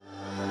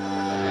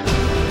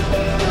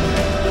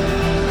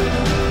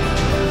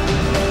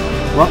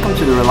Welcome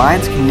to the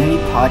Reliance Community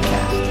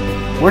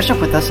Podcast.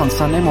 Worship with us on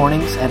Sunday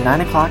mornings at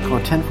 9 o'clock or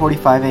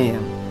 10:45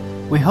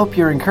 a.m. We hope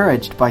you're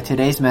encouraged by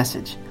today's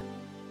message.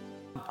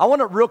 I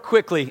want to real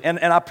quickly, and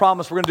I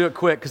promise we're going to do it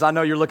quick because I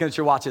know you're looking at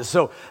your watches.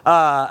 So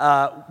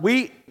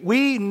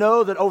we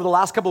know that over the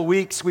last couple of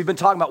weeks, we've been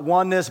talking about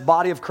oneness,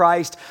 body of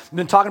Christ. We've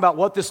been talking about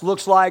what this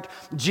looks like.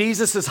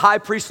 Jesus' high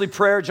priestly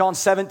prayer, John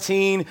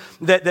 17,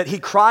 that he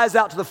cries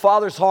out to the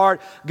Father's heart,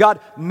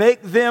 God,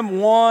 make them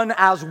one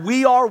as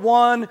we are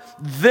one,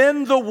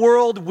 then the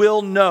world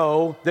will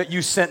know that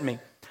you sent me.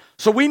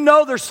 So we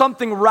know there's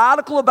something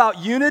radical about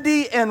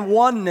unity and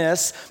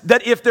oneness,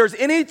 that if there's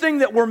anything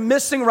that we're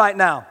missing right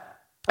now,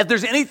 if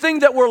there's anything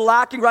that we're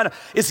lacking right now,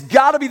 it's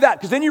got to be that.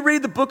 Because then you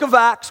read the book of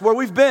Acts, where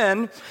we've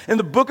been. In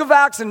the book of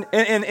Acts, in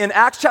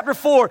Acts chapter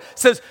 4,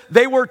 says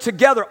they were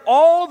together.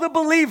 All the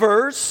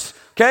believers,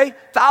 okay,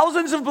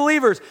 thousands of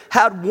believers,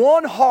 had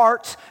one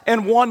heart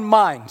and one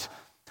mind.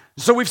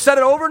 So we've said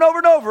it over and over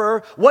and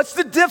over. What's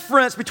the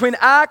difference between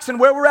Acts and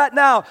where we're at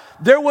now?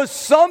 There was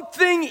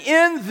something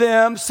in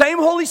them, same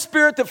Holy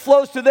Spirit that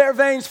flows through their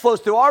veins,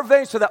 flows through our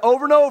veins, so that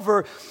over and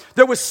over,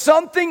 there was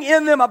something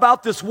in them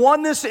about this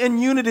oneness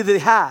and unity they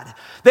had.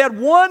 They had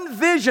one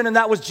vision, and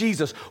that was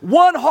Jesus.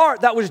 One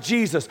heart, that was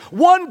Jesus.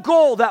 One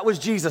goal, that was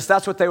Jesus.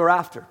 That's what they were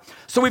after.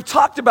 So we've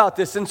talked about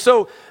this, and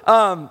so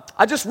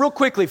I just real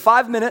quickly,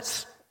 5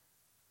 minutes,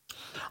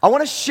 I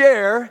want to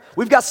share,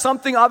 we've got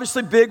something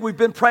obviously big we've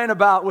been praying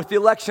about with the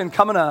election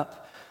coming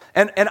up.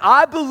 And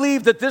I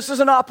believe that this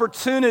is an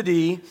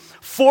opportunity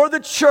for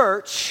the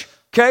church,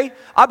 okay?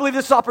 I believe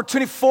this is an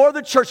opportunity for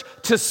the church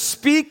to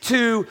speak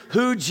to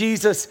who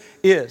Jesus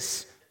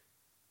is.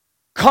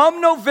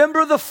 Come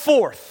November the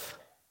 4th,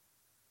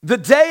 the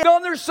day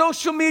on their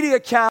social media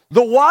account,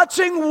 the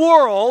watching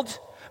world,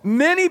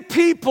 many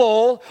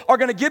people are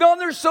going to get on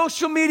their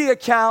social media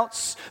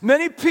accounts.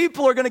 Many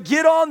people are going to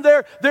get on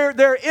their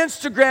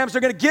Instagrams.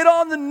 They're going to get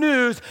on the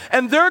news,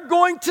 and they're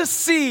going to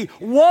see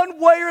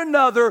one way or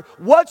another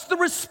what's the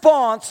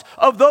response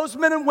of those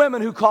men and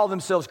women who call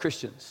themselves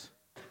Christians.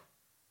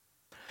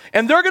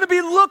 And they're going to be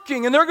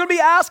looking, and they're going to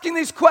be asking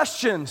these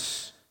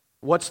questions.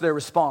 What's their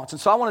response? And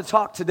so I want to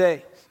talk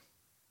today.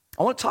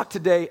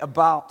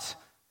 About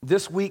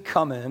this week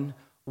coming.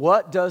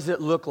 What does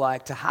it look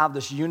like to have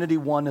this unity,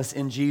 oneness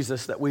in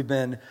Jesus that we've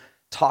been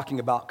talking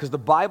about? Because the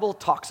Bible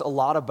talks a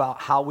lot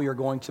about how we are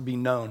going to be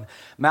known.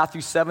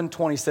 Matthew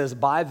 7:20 says,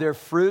 by their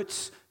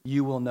fruits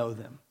you will know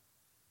them.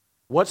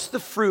 What's the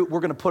fruit we're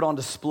going to put on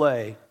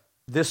display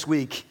this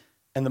week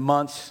and the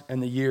months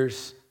and the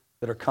years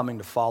that are coming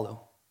to follow?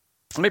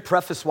 Let me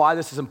preface why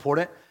this is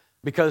important.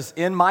 Because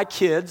in my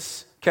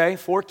kids, okay,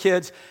 4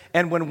 kids,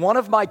 and when one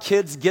of my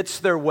kids gets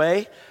their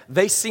way,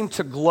 they seem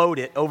to gloat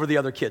it over the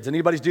other kids.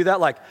 Anybody do that?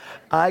 Like,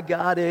 I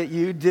got it,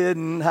 you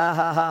didn't, ha,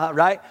 ha, ha,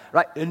 right?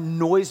 Right? It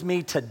annoys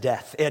me to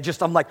death.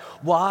 I'm like,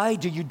 why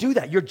do you do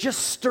that? You're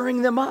just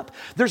stirring them up.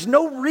 There's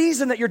no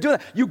reason that you're doing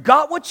that. You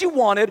got what you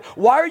wanted.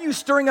 Why are you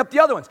stirring up the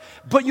other ones?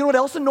 But you know what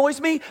else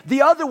annoys me?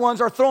 The other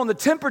ones are throwing the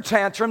temper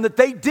tantrum that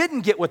they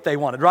didn't get what they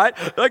wanted, right?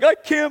 Like, I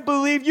can't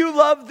believe you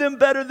love them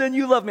better than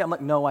you love me. I'm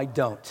like, no, I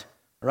don't.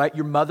 All right,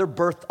 your mother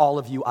birthed all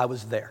of you. I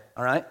was there,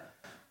 all right?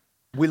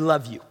 We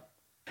love you.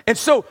 And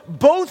so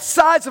both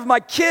sides of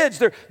my kids,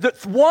 the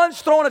one's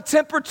throwing a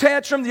temper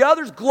tantrum, the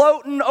other's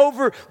gloating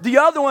over the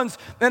other ones.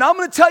 And I'm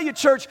going to tell you,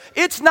 church,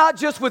 it's not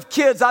just with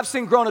kids. I've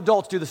seen grown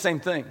adults do the same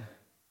thing.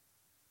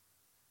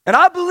 And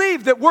I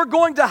believe that we're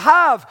going to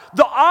have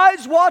the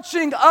eyes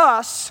watching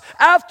us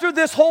after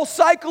this whole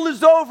cycle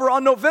is over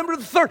on November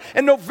the 3rd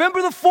and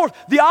November the 4th.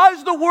 The eyes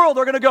of the world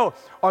are going to go,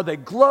 are they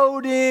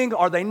gloating?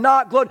 Are they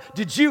not gloating?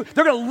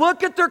 They're going to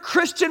look at their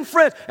Christian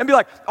friends and be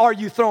like, are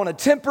you throwing a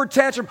temper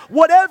tantrum?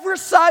 Whatever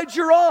side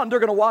you're on, they're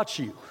going to watch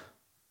you.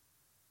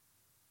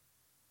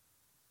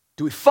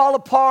 Do we fall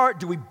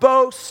apart? Do we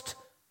boast?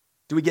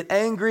 Do we get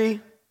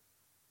angry?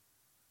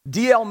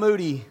 D.L.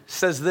 Moody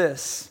says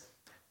this.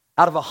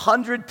 Out of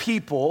 100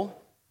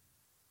 people,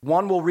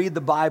 one will read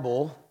the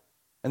Bible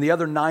and the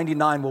other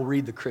 99 will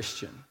read the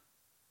Christian.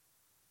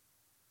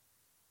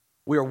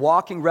 We are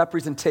walking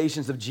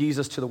representations of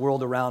Jesus to the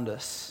world around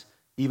us,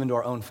 even to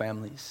our own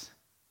families.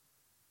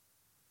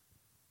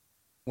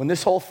 When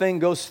this whole thing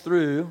goes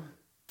through,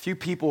 few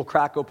people will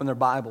crack open their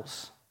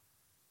Bibles.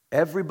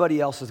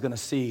 Everybody else is going to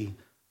see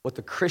what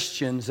the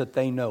Christians that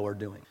they know are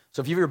doing.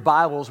 So if you have your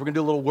Bibles, we're going to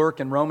do a little work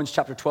in Romans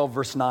chapter 12,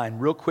 verse 9,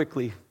 real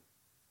quickly.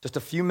 Just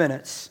a few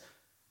minutes.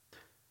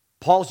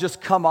 Paul's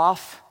just come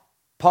off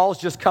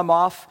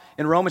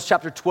in Romans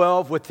chapter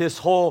 12 with this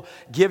whole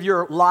give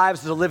your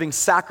lives as a living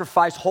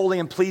sacrifice, holy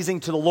and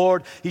pleasing to the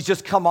Lord. He's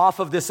just come off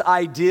of this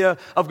idea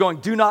of going,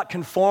 do not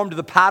conform to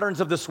the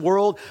patterns of this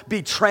world.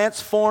 Be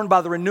transformed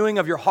by the renewing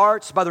of your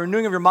hearts, by the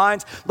renewing of your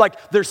minds.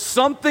 Like there's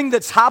something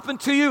that's happened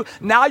to you.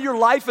 Now your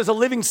life is a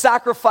living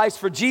sacrifice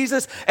for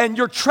Jesus and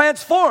you're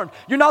transformed.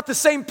 You're not the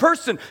same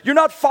person. You're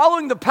not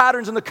following the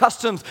patterns and the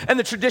customs and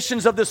the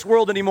traditions of this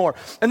world anymore.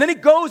 And then he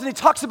goes and he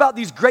talks about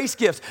these grace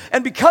gifts.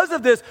 And because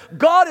of this,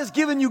 God God has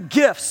given you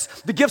gifts,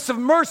 the gifts of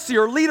mercy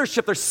or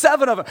leadership. There's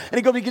 7 of them.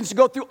 And he begins to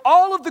go through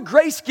all of the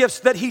grace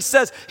gifts that he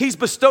says he's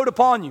bestowed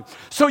upon you.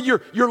 So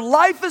your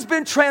life has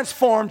been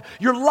transformed.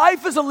 Your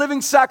life is a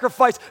living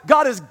sacrifice.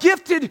 God has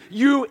gifted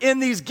you in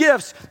these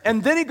gifts.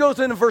 And then he goes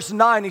into verse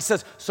 9. He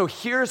says, so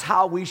here's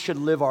how we should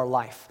live our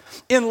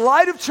life. In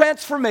light of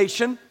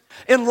transformation,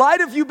 in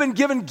light of you've been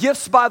given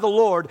gifts by the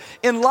Lord,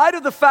 in light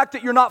of the fact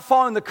that you're not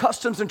following the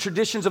customs and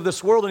traditions of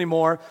this world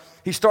anymore,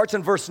 he starts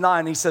in verse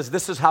 9. He says,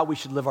 this is how we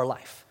should live our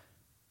life.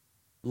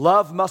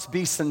 Love must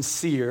be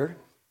sincere.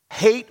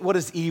 Hate what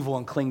is evil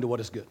and cling to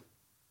what is good.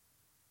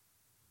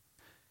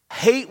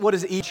 Hate what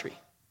is evil.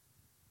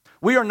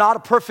 We are not a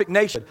perfect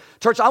nation.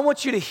 Church, I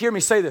want you to hear me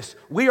say this.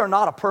 We are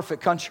not a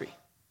perfect country.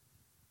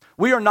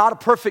 We are not a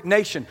perfect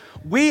nation.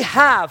 We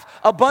have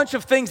a bunch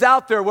of things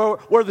out there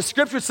where the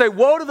scriptures say,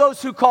 woe to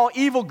those who call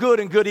evil good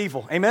and good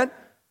evil. Amen?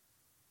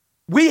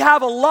 We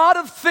have a lot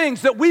of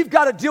things that we've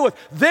got to deal with.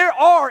 There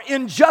are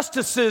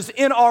injustices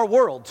in our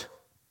world.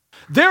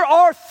 There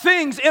are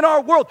things in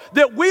our world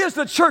that we as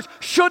the church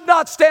should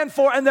not stand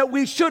for and that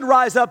we should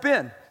rise up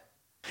in.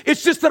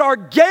 It's just that our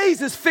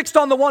gaze is fixed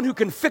on the one who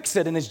can fix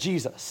it, and is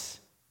Jesus.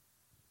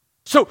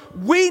 So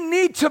we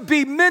need to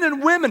be men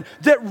and women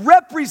that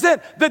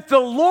represent that the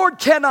Lord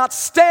cannot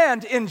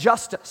stand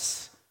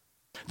injustice,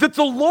 that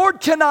the Lord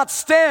cannot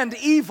stand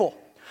evil,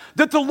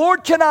 that the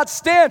Lord cannot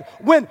stand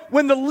when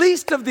the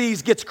least of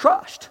these gets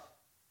crushed.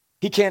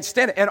 He can't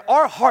stand it. And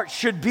our heart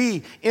should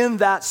be in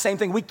that same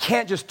thing. We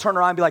can't just turn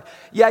around and be like,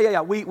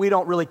 yeah, we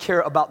don't really care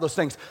about those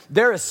things.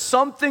 There is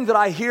something that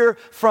I hear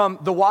from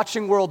the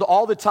watching world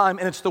all the time,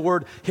 and it's the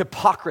word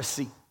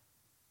hypocrisy.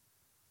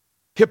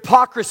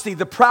 Hypocrisy,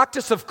 the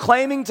practice of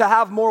claiming to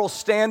have moral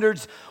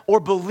standards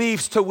or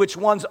beliefs to which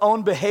one's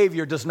own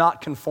behavior does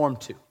not conform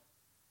to.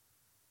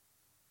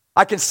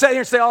 I can sit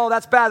here and say, oh,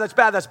 that's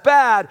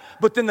bad,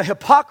 but then the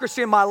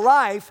hypocrisy in my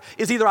life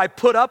is either I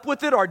put up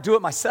with it or I do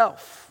it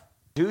myself.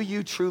 Do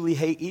you truly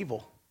hate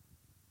evil?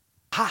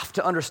 Have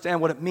to understand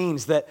what it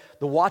means that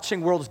the watching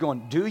world is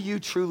going, do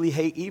you truly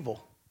hate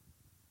evil?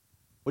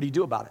 What do you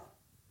do about it?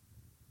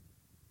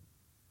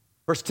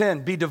 Verse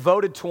 10, be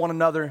devoted to one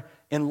another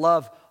in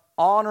love.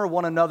 Honor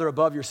one another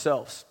above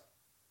yourselves.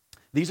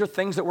 These are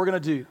things that we're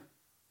going to do,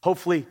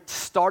 hopefully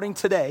starting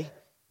today.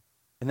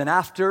 And then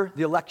after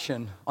the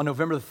election on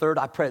November the 3rd,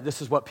 I pray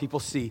this is what people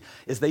see,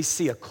 is they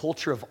see a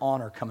culture of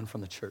honor coming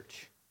from the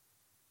church.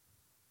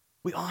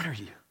 We honor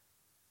you.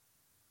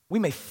 We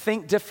may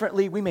think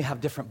differently. We may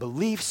have different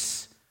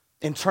beliefs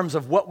in terms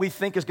of what we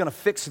think is going to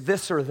fix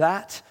this or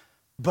that.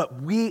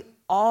 But we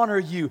honor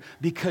you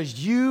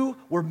because you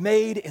were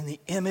made in the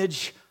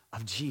image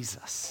of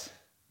Jesus.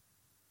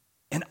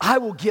 And I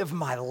will give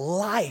my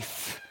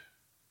life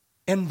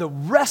and the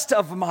rest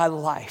of my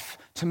life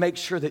to make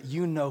sure that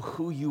you know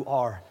who you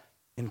are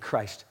in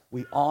Christ.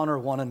 We honor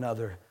one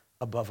another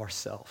above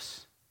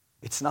ourselves.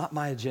 It's not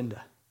my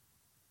agenda.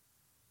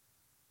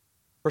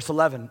 Verse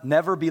 11,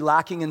 never be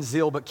lacking in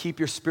zeal, but keep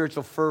your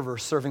spiritual fervor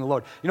serving the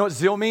Lord. You know what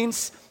zeal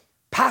means?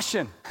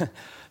 Passion.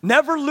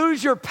 Never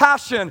lose your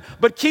passion,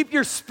 but keep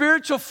your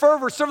spiritual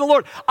fervor serving the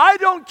Lord. I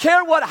don't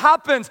care what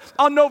happens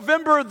on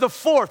November the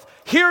 4th.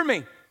 Hear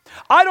me.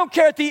 I don't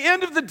care. At the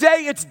end of the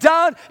day, it's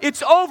done.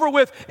 It's over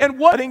with.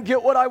 And I didn't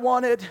get what I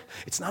wanted.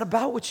 It's not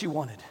about what you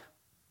wanted.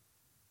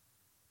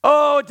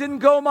 Oh, it didn't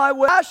go my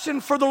way.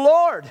 Passion for the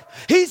Lord.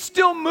 He's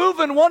still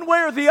moving one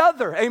way or the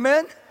other.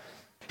 Amen?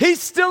 He's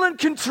still in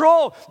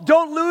control.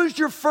 Don't lose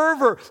your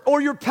fervor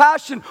or your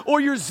passion or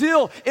your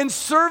zeal in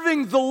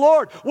serving the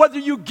Lord. Whether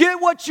you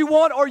get what you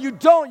want or you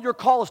don't, your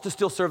call is to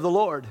still serve the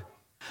Lord.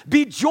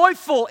 Be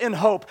joyful in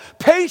hope,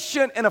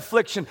 patient in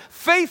affliction,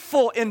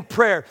 faithful in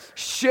prayer.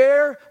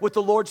 Share with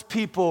the Lord's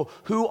people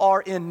who are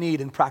in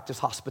need and practice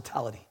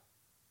hospitality.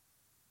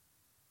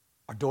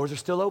 Our doors are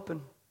still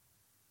open.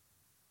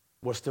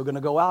 We're still going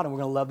to go out and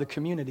we're going to love the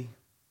community.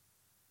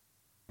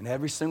 And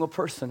every single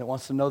person that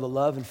wants to know the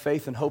love and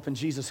faith and hope in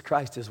Jesus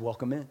Christ is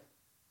welcome in.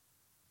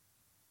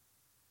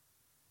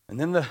 And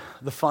then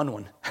the fun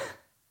one.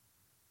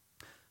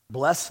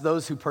 Bless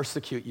those who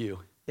persecute you.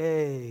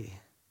 Yay.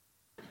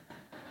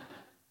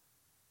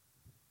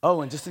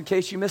 Oh, and just in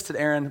case you missed it,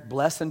 Aaron,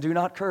 bless and do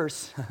not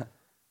curse.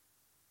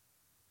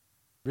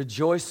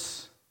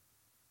 Rejoice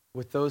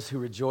with those who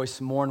rejoice,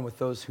 mourn with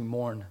those who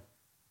mourn.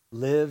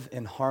 Live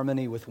in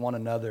harmony with one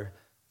another.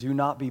 Do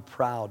not be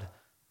proud,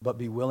 but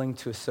be willing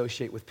to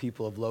associate with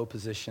people of low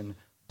position.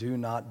 Do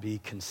not be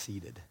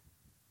conceited.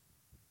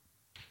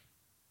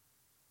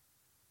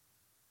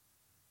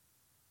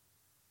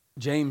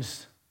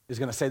 James is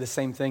going to say the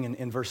same thing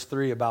in verse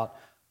 3 about,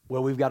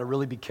 well, we've got to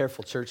really be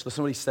careful, church. Listen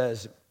to what he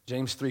says,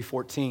 James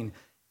 3:14.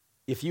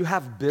 If you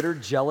have bitter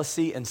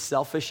jealousy and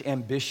selfish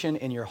ambition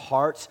in your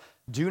hearts,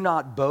 do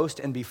not boast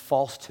and be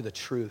false to the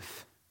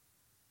truth.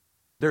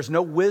 There's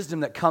no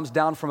wisdom that comes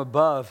down from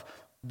above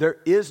there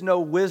is no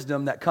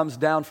wisdom that comes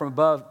down from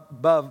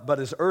above, but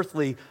is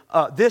earthly.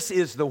 This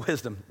is the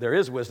wisdom. There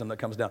is wisdom that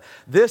comes down.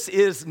 This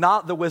is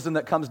not the wisdom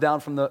that comes down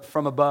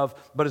from above,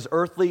 but is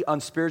earthly,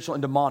 unspiritual,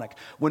 and demonic.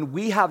 When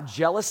we have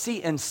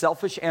jealousy and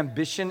selfish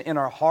ambition in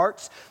our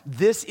hearts,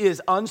 this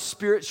is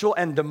unspiritual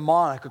and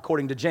demonic,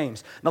 according to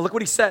James. Now look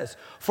what he says.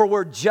 For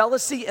where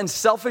jealousy and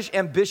selfish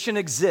ambition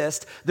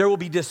exist, there will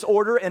be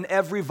disorder in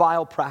every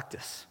vile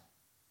practice.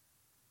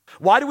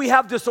 Why do we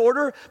have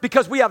disorder?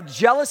 Because we have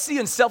jealousy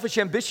and selfish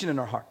ambition in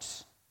our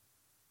hearts.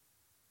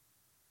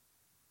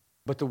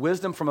 But the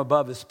wisdom from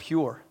above is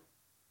pure,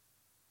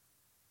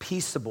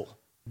 peaceable,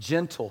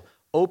 gentle,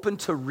 open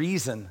to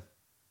reason,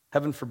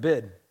 heaven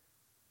forbid,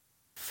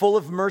 full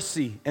of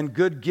mercy and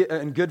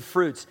good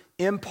fruits,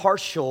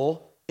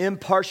 impartial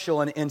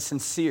and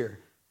sincere.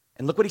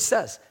 And look what he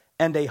says.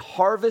 And a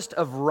harvest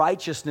of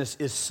righteousness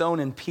is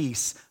sown in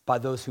peace by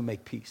those who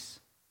make peace.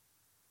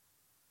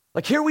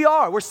 Like here we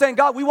are, we're saying,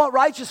 God, we want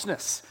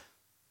righteousness.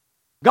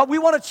 God, we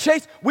want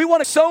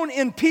to sown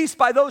in peace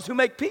by those who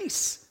make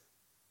peace.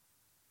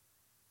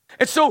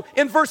 And so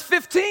in verse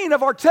 15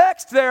 of our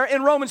text there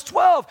in Romans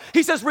 12,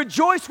 he says,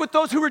 rejoice with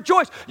those who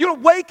rejoice. You're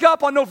going to wake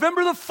up on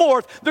November the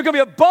 4th, there are going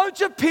to be a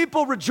bunch of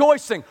people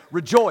rejoicing.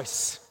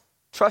 Rejoice.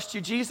 Trust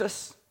you,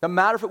 Jesus. Doesn't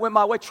matter if it went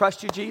my way,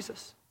 trust you,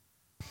 Jesus.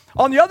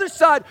 On the other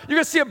side, you're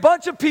going to see a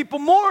bunch of people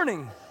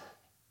mourning.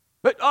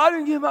 But I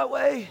didn't get my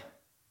way.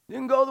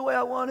 Didn't go the way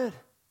I wanted.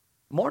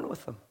 Mourn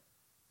with them.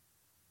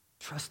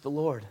 Trust the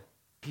Lord.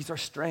 He's our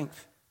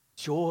strength.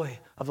 Joy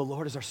of the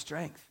Lord is our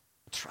strength.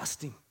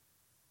 Trust him.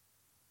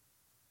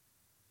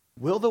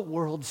 Will the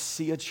world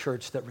see a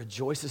church that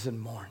rejoices and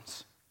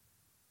mourns?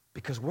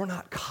 Because we're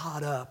not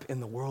caught up in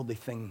the worldly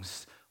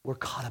things. We're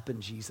caught up in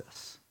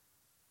Jesus.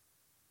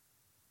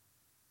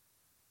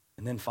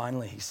 And then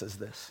finally he says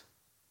this.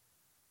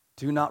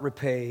 Do not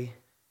repay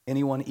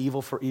anyone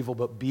evil for evil,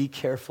 but be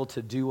careful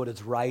to do what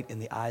is right in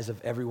the eyes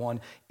of everyone.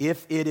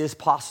 If it is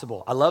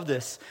possible, I love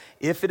this.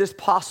 If it is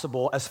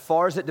possible, as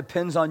far as it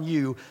depends on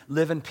you,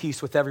 live in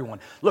peace with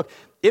everyone. Look,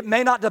 it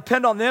may not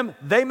depend on them.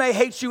 They may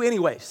hate you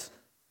anyways.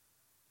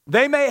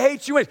 They may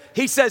hate you.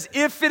 He says,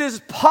 if it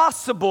is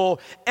possible,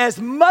 as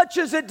much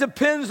as it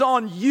depends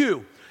on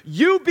you,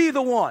 you be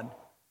the one.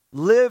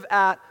 Live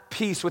at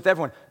peace with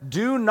everyone.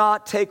 Do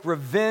not take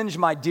revenge,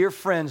 my dear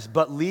friends,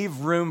 but leave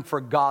room for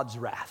God's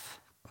wrath.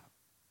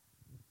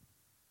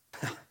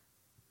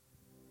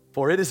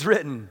 For it is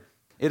written,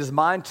 it is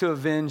mine to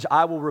avenge,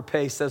 I will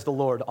repay, says the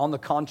Lord. On the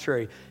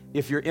contrary,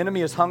 if your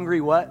enemy is hungry,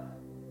 what?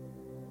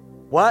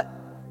 What?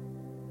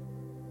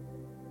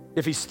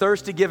 If he's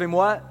thirsty, give him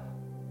what?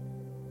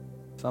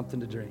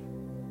 Something to drink.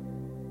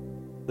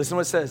 Listen to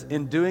what it says.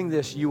 In doing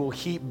this, you will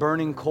heap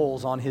burning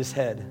coals on his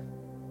head.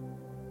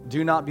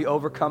 Do not be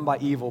overcome by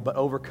evil, but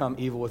overcome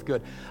evil with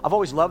good. I've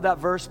always loved that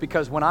verse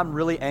because when I'm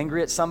really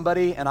angry at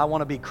somebody and I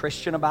want to be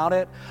Christian about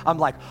it, I'm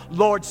like,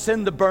 Lord,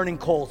 send the burning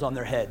coals on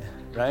their head,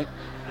 right?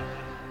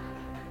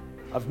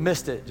 I've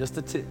missed it just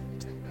a tip.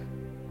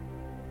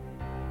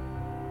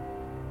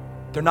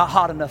 They're not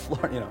hot enough,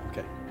 Lord,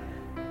 okay.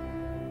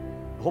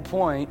 The whole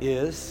point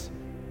is,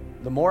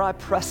 the more I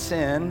press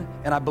in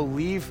and I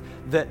believe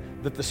that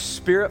the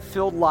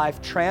Spirit-filled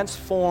life,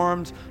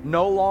 transformed,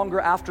 no longer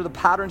after the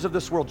patterns of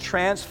this world,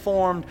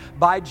 transformed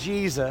by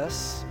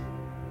Jesus,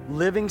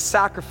 living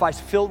sacrifice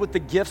filled with the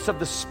gifts of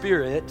the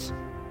Spirit,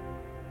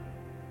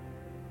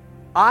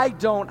 I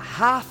don't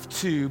have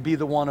to be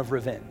the one of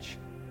revenge.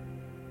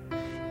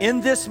 In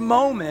this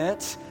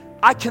moment,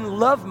 I can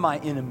love my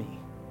enemy.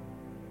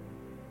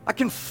 I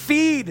can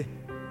feed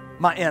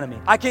my enemy.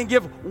 I can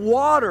give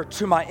water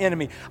to my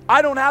enemy.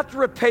 I don't have to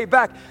repay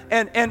back.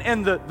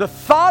 And the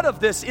thought of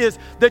this is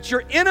that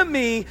your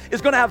enemy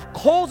is going to have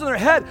coals in their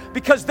head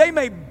because they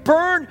may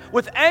burn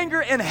with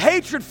anger and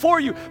hatred for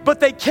you, but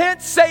they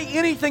can't say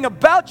anything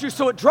about you,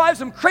 so it drives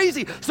them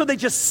crazy. So they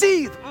just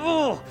seethe.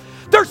 Oh,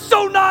 they're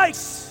so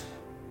nice.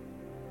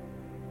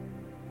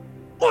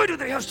 Why do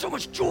they have so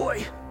much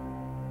joy?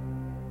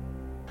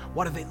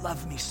 Why do they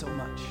love me so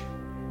much?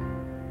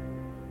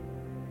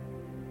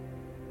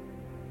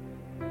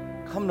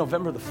 Come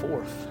November the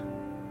 4th,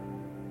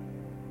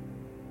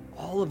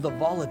 all of the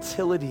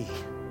volatility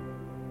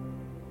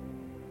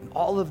and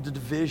all of the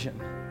division,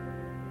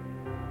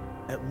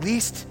 at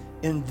least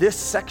in this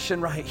section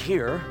right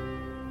here,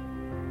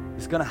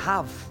 is going to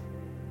have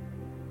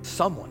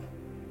someone.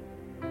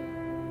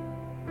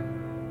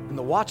 And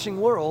the watching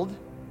world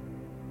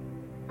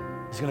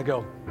is going to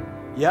go,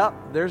 yep,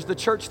 there's the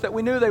church that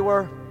we knew they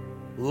were.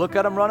 Look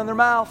at them running their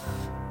mouth.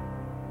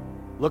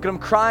 Look at them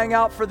crying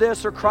out for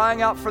this or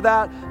crying out for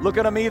that. Look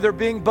at them either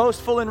being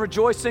boastful and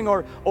rejoicing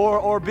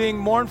or being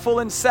mournful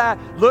and sad.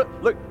 Look,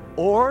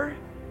 or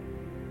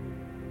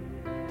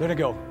they're going to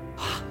go,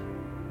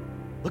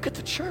 look at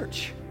the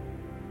church.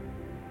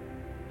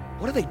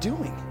 What are they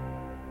doing?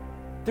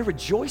 They're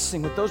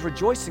rejoicing with those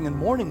rejoicing and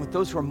mourning with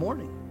those who are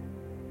mourning.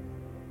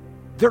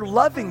 They're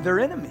loving their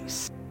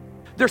enemies.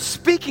 They're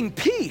speaking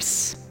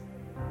peace.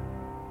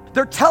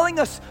 They're telling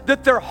us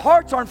that their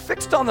hearts aren't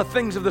fixed on the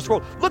things of this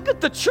world. Look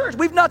at the church.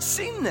 We've not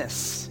seen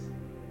this.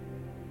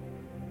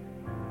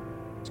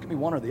 be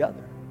one or the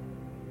other.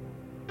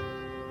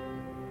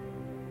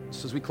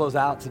 So as we close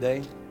out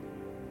today,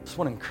 I just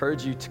want to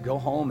encourage you to go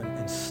home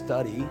and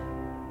study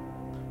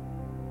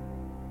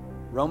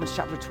Romans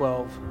chapter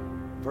 12,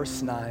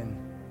 verse 9.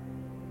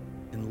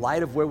 In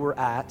light of where we're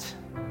at,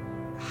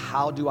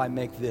 how do I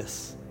make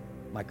this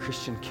my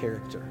Christian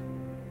character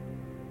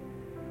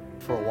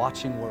for a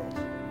watching world?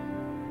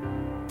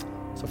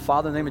 So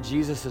Father, in the name of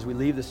Jesus, as we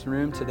leave this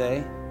room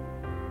today,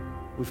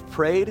 we've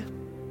prayed,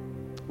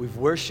 we've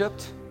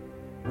worshiped,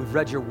 we've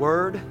read your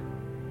word,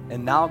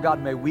 and now,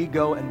 God, may we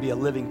go and be a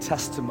living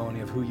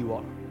testimony of who you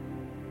are.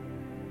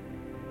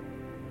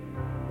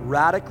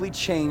 Radically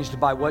changed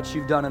by what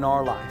you've done in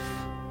our life,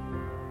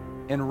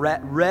 and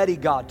ready,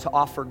 God, to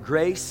offer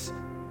grace,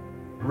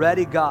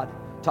 ready, God,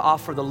 to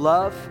offer the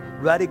love,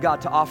 ready,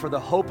 God, to offer the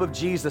hope of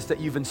Jesus that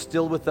you've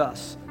instilled with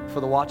us for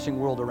the watching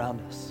world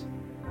around us.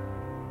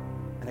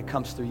 And it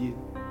comes through you.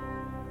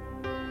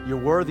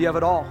 You're worthy of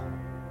it all,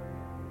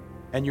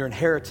 and your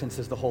inheritance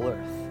is the whole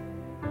earth.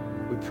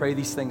 We pray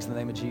these things in the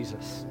name of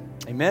Jesus.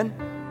 Amen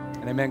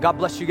and amen. God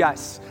bless you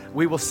guys.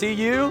 We will see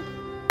you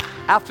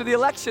after the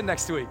election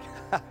next week.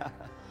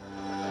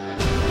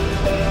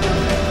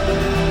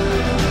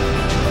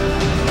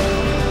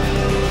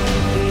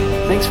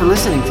 Thanks for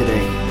listening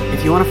today.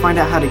 If you want to find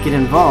out how to get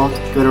involved,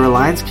 go to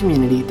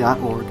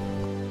reliancecommunity.org.